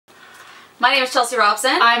My name is Chelsea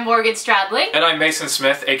Robson. I'm Morgan Stradling. And I'm Mason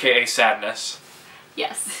Smith, aka Sadness.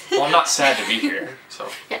 Yes. Well, I'm not sad to be here, so...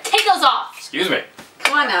 Yeah, take those off! Excuse me.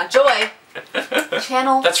 Come on now, joy.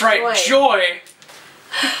 Channel That's right, joy!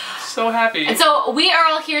 So happy. And so we are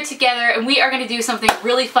all here together and we are going to do something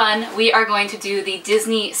really fun. We are going to do the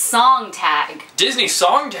Disney song tag. Disney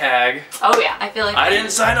song tag? Oh yeah. I feel like I didn't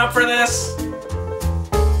sign up for this!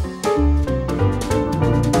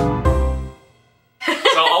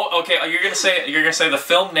 So, okay, you're gonna say the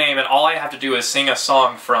film name and all I have to do is sing a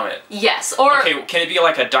song from it. Yes, or... Okay, can it be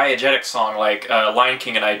like a diegetic song like Lion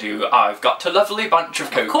King and I do, I've got a lovely bunch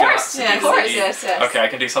of coconuts. Of course, yeah, of course, yes. Okay, I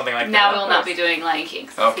can do something like now that. we'll not be doing Lion King.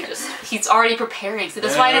 Okay. He's already preparing, so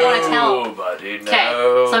that's why I didn't want to tell. Nobody knows.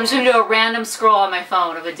 Okay, so I'm just going to do a random scroll on my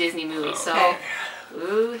phone of a Disney movie, so... Okay.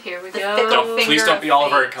 Ooh, here we The go. fickle Please don't be of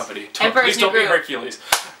Oliver fate. and Company. Emperor's Please New don't be Groove. Hercules.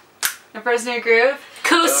 Emperor's New Groove.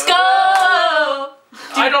 Cusco!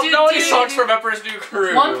 I don't know any songs from Emperor's New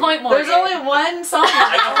Groove. 1 point more. There's only one song in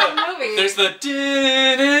the movie. There's the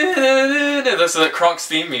that's the Kronk's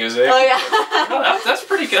theme music. Oh yeah. Oh, that's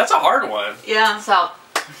pretty good. That's a hard one. Yeah. So,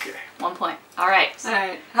 Okay. 1 point. Alright.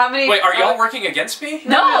 Alright. How many? Wait, are y'all working against me?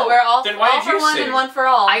 No, we're all, Then why all did for you one sing? and one for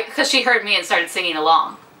all. Because she heard me and started singing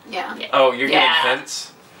along. Yeah. Oh, you're Yeah. getting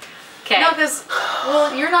hints? Okay. No, because,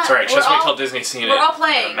 well, you're not. It's alright, just we're wait all- till Disney's seen it. we're all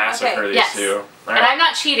playing. Massacre Okay. these Yes. two. And I'm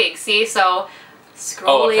not cheating, see? So, scrolling.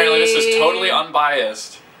 Oh, apparently this is totally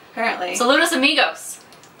unbiased. Apparently. Saludos amigos.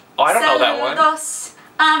 Oh, I don't know that one. Saludos,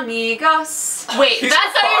 amigos. Wait, He's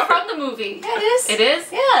that's not even hard. from the movie. Yeah, it is. It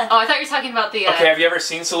is? Yeah. Oh, I thought you were talking about the... Okay, have you ever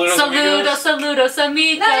seen Saludos Amigos? Saludos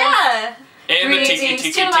amigos. No, yeah. In the tiki Greetings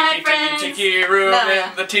tiki to my tiki friends. tiki tiki room, No, yeah.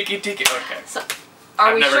 in the tiki tiki... Okay. So, are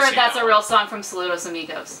I've we never sure seen that's that a one. real song from Saludos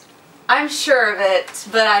amigos? I'm sure of it,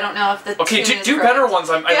 but I don't know if the Okay, tune is do correct. better ones.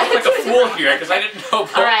 I look like a fool here because I didn't know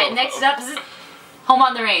both Alright, of next them. up is Home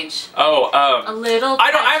on the Range. Oh, A little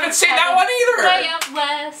I patch haven't of seen that heaven one either! Way up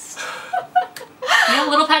west. You know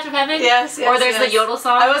Little Patch of Heaven? Yes, yes, Or there's yes. the yodel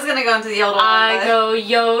song. I was gonna go into the yodel I one, go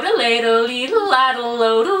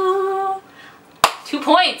yodel-ladle-ladle-lodel. 2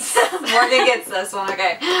 points. but Morgan gets this one,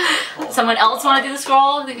 okay. Someone else want to do the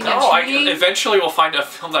scroll? Think No, I'm I cheating? eventually will find a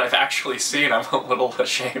film that I've actually seen. I'm a little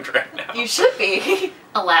ashamed right now. You should be.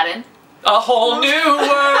 Aladdin. A whole new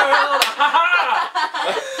world!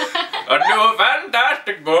 A new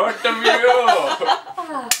fantastic point of view!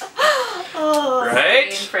 Oh,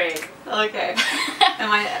 Right? Frame. okay. Am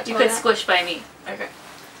I? You could squish by me. Okay.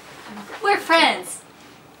 We're friends.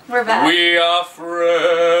 We're back. We are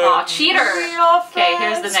friends. Aw, cheater. Okay,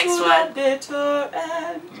 here's the next one.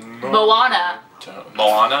 Moana.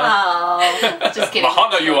 Moana? Oh. Just kidding.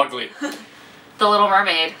 Moana, you ugly. The Little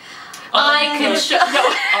Mermaid. I can show.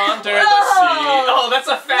 Under the sea. Oh, that's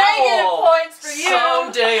a foul! Negative points for you.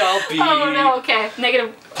 Someday I'll be Oh no, okay.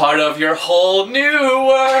 Negative. part of your whole new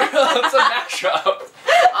world. That's a mashup.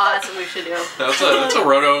 Oh, that's what we should do. That's a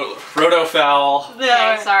roto foul.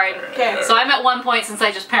 Okay, sorry. Okay. So I'm at 1 point since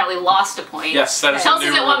I just apparently lost a point. Yes, that is Chelsea's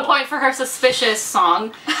a new at 1 rule. point for her suspicious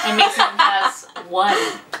song, and Mason has 1.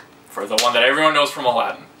 For the one that everyone knows from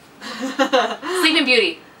Aladdin. Sleeping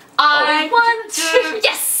Beauty. I want to.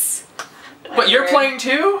 Yes. But you're playing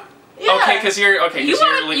too? Yeah. Okay, because you're looking You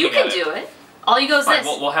at can it. do it. All you go is Fine,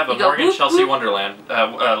 this. we'll have a You go Morgan whoop, Chelsea whoop. Wonderland,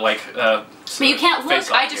 But you can't look.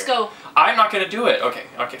 face-off I just here. go. I'm not gonna do it. Okay,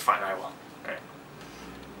 fine, I will. Alright.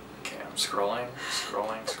 Okay, I'm scrolling,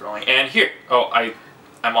 and here. Oh,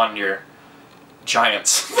 I'm on your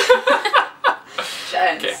Giants.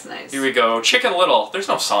 Giants, Okay, nice. here we go. Chicken Little. There's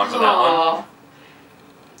no songs in that one. Oh.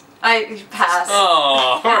 I pass.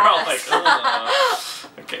 Oh, we're all like, oh.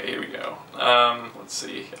 Okay, here we go. Let's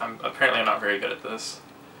see. Apparently I'm not very good at this.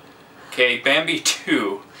 Okay, Bambi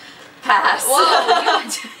 2. Pass. Whoa.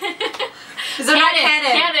 These are not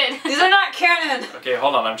canon. Canon. These are not canon. Okay,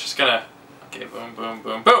 hold on. I'm just gonna. Okay, boom, boom,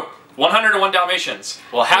 boom, boom. 101 Dalmatians.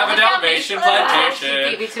 We'll have a Dalmatian plantation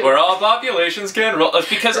Baby too. where all populations can roll. It's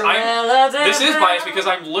because This is biased because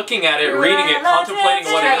I'm looking at it, reading it, contemplating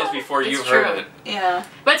what it is before you've heard true. it. Yeah.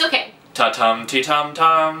 But it's okay. Ta-tum,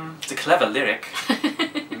 ti-tum-tum. It's a clever lyric.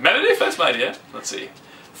 Melody, that's my idea. Let's see.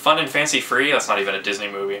 Fun and Fancy Free? That's not even a Disney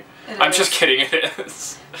movie. I'm just kidding, it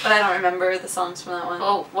is. But I don't remember the songs from that one.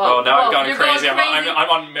 Oh, whoa. Oh, now whoa, I've gone you're crazy. going crazy. I'm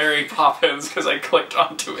on Mary Poppins because I clicked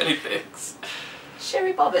on too many things.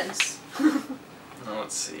 Sherry Bobbins. Oh,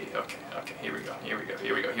 let's see. Okay, here we go.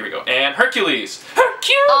 And Hercules!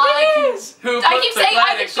 Hercules! Who I put keep the saying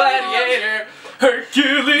I can show gladiator?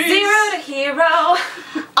 Hercules! 0 to hero.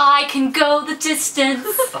 I can go the distance.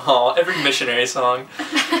 Oh, every missionary song.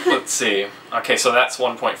 Let's see. Okay, so that's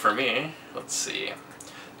 1 point for me. Let's see.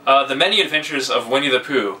 The Many Adventures of Winnie the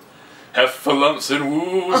Pooh. Heffalumps and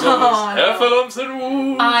woozles. Oh, no. Heffalumps and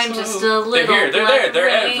woozles. I'm just a little They're here. They're there. They're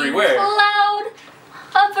rain everywhere. cloud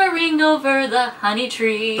hovering over the honey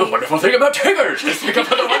tree. The wonderful thing about tigers is think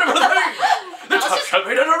about the wonderful thing. The was top just- shot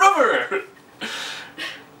made out of rubber.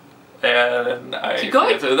 And I Keep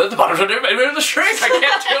going. The bottom shot made out of the shrink. I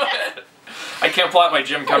can't do it. I can't plot my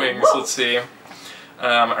Jim Cummings. Let's see. All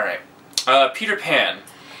right. Peter Pan.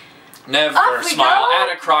 Never Off we smile go.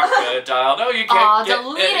 at a crocodile. No, you can't Aw, get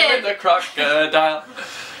deleted. in with a crocodile.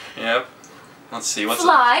 Yep. Let's see. What's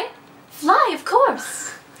Fly, fly, of course.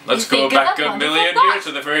 Let's You go think of back that a wonderful million thought. years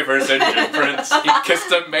to the very first engine prince. He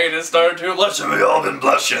kissed a maid and started to blush, and we all been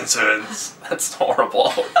blushing since. That's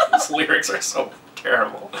horrible. These lyrics are so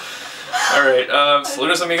terrible. Alright,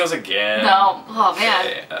 Saludos Amigos again. No, oh man.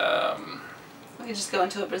 Okay, We could just go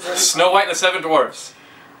into a Brazilian. Snow White and the Seven Dwarfs.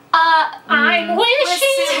 I'm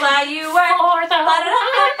wishing while you were for the one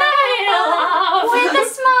with a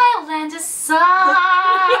smile and a song.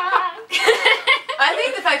 I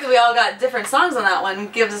think the fact that we all got different songs on that one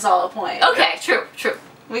gives us all a point. Okay, true, true.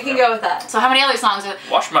 We can go with that. So how many other songs are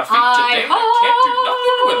Wash my feet today, but I can't do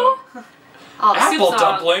nothing with them. Oh, the soup Apple song.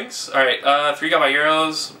 dumplings. Alright, Three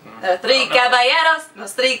Caballeros. Three caballeros,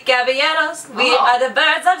 los three caballeros, we Oh. are the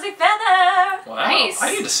birds of the feather. Wow, Nice.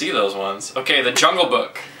 I need to see those ones. Okay, The Jungle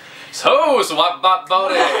Book. So, swap bop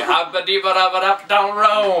body, habba dee ba da ba da down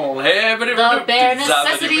roll. The bare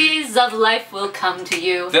necessities of life will come to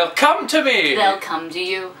you. They'll come to me. They'll come to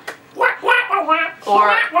you. Or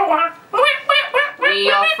we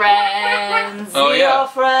are friends. Oh, We yeah. are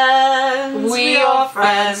friends. We are are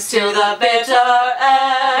friends to the bitter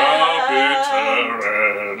end.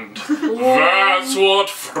 That's what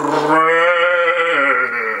friends.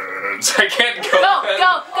 I can't go. Go,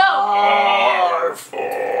 go, go. Are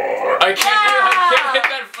for. I can't hit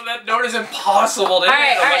that. That note is impossible to hit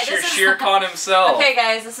Alright, unless this you're is- Shere Khan himself. Okay,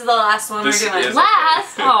 guys, this is the last one This we're doing. is-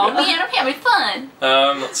 Last. Oh man, I'm having fun.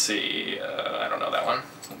 Let's see. I don't know that one.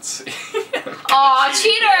 Let's see. Aw,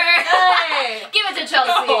 cheater. Hey! Give it to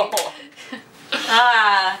Chelsea. No.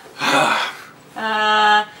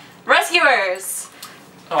 Rescuers.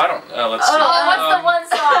 Oh, I don't. Let's see. Oh, what's the one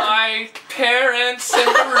song? My parents and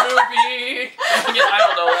Ruby. I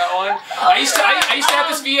don't know that one. I used to have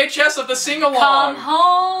this VHS of the sing Come along.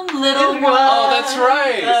 home, little one. Oh, that's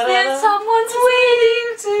right. There's someone's waiting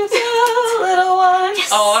to tell. Little one.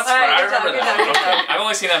 Oh, that's All right. I good job, remember good that. job, good Okay. job. I've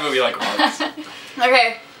only seen that movie like once.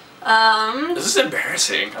 Okay. This is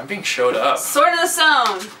embarrassing. I'm being showed up. Sword of the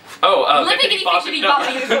Stone. Oh, Lippity Bippity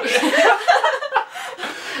Bippity Boppity.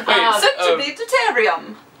 Wait,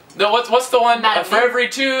 Subterritorium. no, what's the one? Madam For Mim. every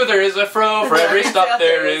two, there is a fro. For every stop,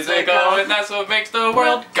 there is a go. And that's what makes the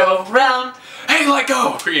world go round. Hey, let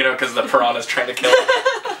go! You know, because the piranha's trying to kill him.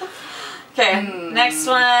 Okay, next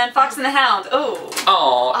one. Fox and the Hound. Oh.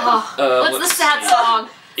 Oh, What's the let's sad see. song?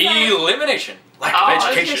 Elimination. Lack Oh, of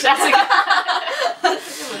education. That's a good.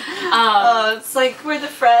 It's like we're the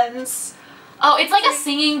friends. Oh, it's like a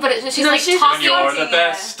singing, but she's No, like she's talking. just You're singing the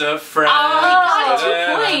best of friends.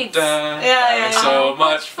 Oh, 2 points. Yeah. So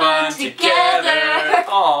much fun together.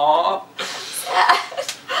 Aww.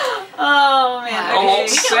 Oh man. Oh, Okay. We can watch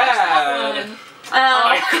sad. that one. I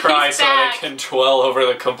Um, cry he's so that I back. can dwell over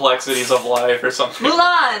the complexities of life or something.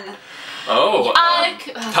 Mulan. Oh. I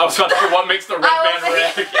was about to say what makes the red I man will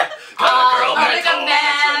red. make- Yeah. Got a girl I'll back make a home.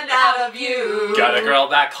 man out of you. Got a girl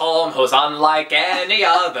back home who's unlike any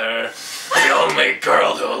other. The only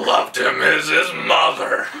girl who loved him is his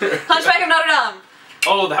mother. Hunchback of Notre Dame.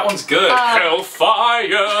 Oh, that one's good.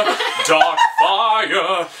 Hellfire, dark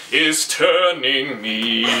fire is turning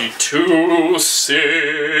me to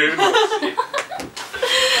sin.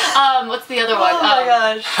 What's the other one? Oh my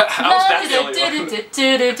gosh. How's that the only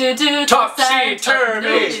one?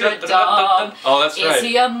 Topsy-turvy. Oh, that's Is right.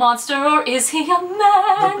 he a monster or is he a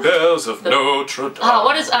man? Bells of Notre Dame. Oh,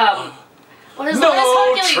 what is Hercules? Notre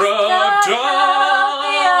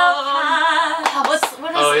Dame.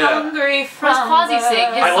 What is Oh, yeah. Hungry What does Quasi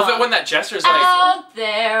sing? His I love song. it when that gesture's like, Out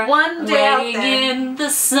there, One day out waiting there. in the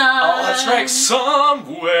sun. oh, that's right,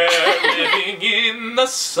 somewhere living in the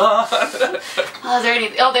sun. Oh, is there any?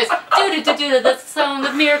 Oh, there's do the song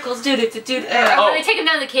of miracles. Do. When they take him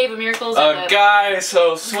down to the cave of miracles. A guy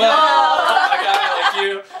so swell, a guy like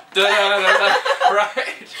you. Da-da-da-da.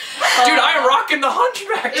 Right? Dude, I'm rocking the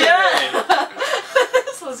Hunchback today.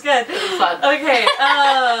 This was good. Fun. Okay.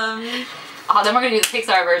 Oh, then we're gonna do the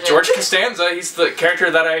Pixar version. George Costanza, he's the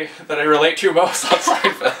character that I relate to most on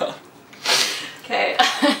Seinfeld. Okay.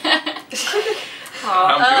 Oh,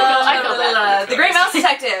 I'm good. I feel bad. The Great Mouse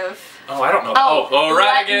Detective. Oh, I don't know. Oh, Oh,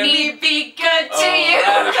 right let again. me Be good to Oh, you.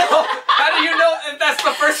 Radical. How did do you know that that's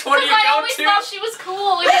the first one you I go always to? thought she was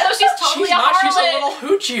cool, even though she's totally She's not. a She's a harlot. little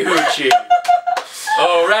hoochie hoochie.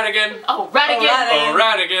 Oh, Radigan. Oh, Radigan. Oh,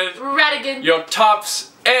 Radigan. Radigan. Your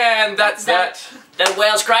tops, and that's that. The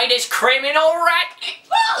world's greatest criminal rat.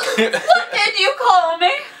 What did you call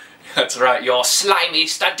me? That's right. Your slimy,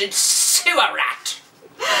 stunted sewer rat.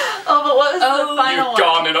 Oh, but what was the final You've one?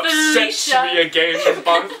 gone and upset Felicia. me again,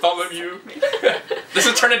 Bartholomew. This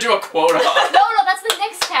has turned into a quota. No, that's the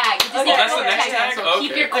next tag. Oh, that's the next tag? So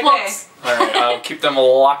keep Okay. your quotes. Alright, I'll keep them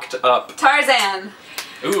locked up. Tarzan.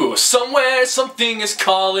 Ooh, somewhere something is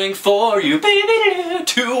calling for you, baby.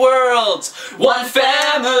 2 worlds, 1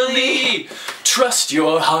 family. Trust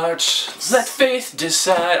your heart, let faith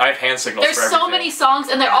decide. I have hand signals There's for everything. so many songs,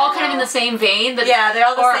 and they're all kind of in the same vein. That Yeah, they're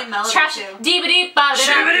all the or same melody trash. too.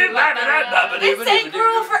 It's Stay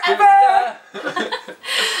groove forever. Phil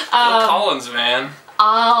Collins, man.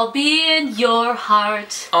 I'll be in your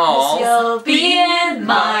heart. Aw. You'll be in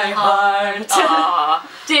my heart. Aw,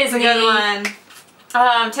 Disney. Good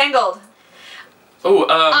one. Tangled. Ooh,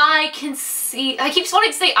 I can see. I keep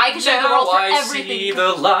wanting to say I can show the now world for I everything. see the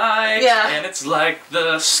light, Yeah. and it's like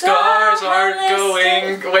the stars are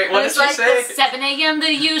going. Wait, what did It's she like say? 7 a.m.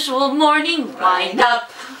 the usual morning wind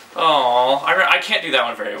up. Oh, I can't do that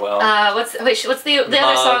one very well. What's the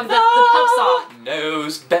other song? The pub song.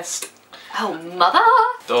 Knows best. Oh, mother.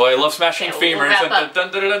 Though I love smashing Okay, we'll femurs. wrap up.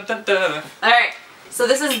 Dun, dun, dun, dun, dun, dun. All right. So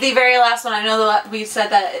this is the very last one. I know we said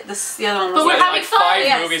that the other one was. But we're Like having fun. 5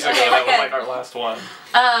 Yes, movies okay, ago, that was okay. like our last one.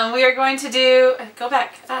 We are going to do. Go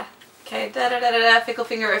back. Okay. Da da da da da. Fickle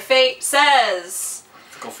Finger of Fate says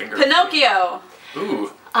Fickle finger. Pinocchio.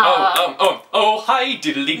 Ooh. Oh, hi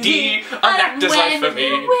diddly dee. An actor's life for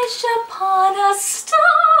me. When you wish upon a star.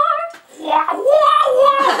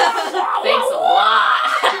 Thanks a lot.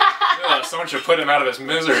 Ugh, someone should put him out of his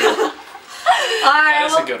misery. All right.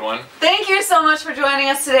 That's a good one. Thank you so much for joining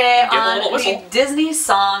us today Give a on little the whistle. Disney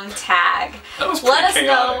Song Tag. That was pretty Let us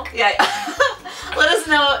chaotic. know. Yeah. Let us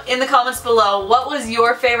know in the comments below what was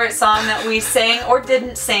your favorite song that we sang or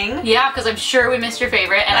didn't sing. Yeah, because I'm sure we missed your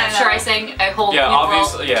favorite, and I I'm sure know. I sang a whole Yeah, funeral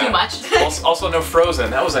obviously, yeah. too much. Also, no Frozen.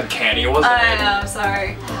 That was uncanny, wasn't I it? know. I'm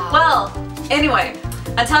sorry. Well, anyway,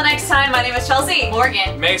 until next time. My name is Chelsea,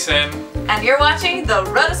 Morgan. Mason. and you're watching the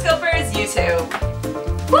Rotoscopers YouTube.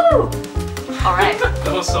 Woo! All right.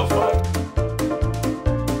 That was so fun.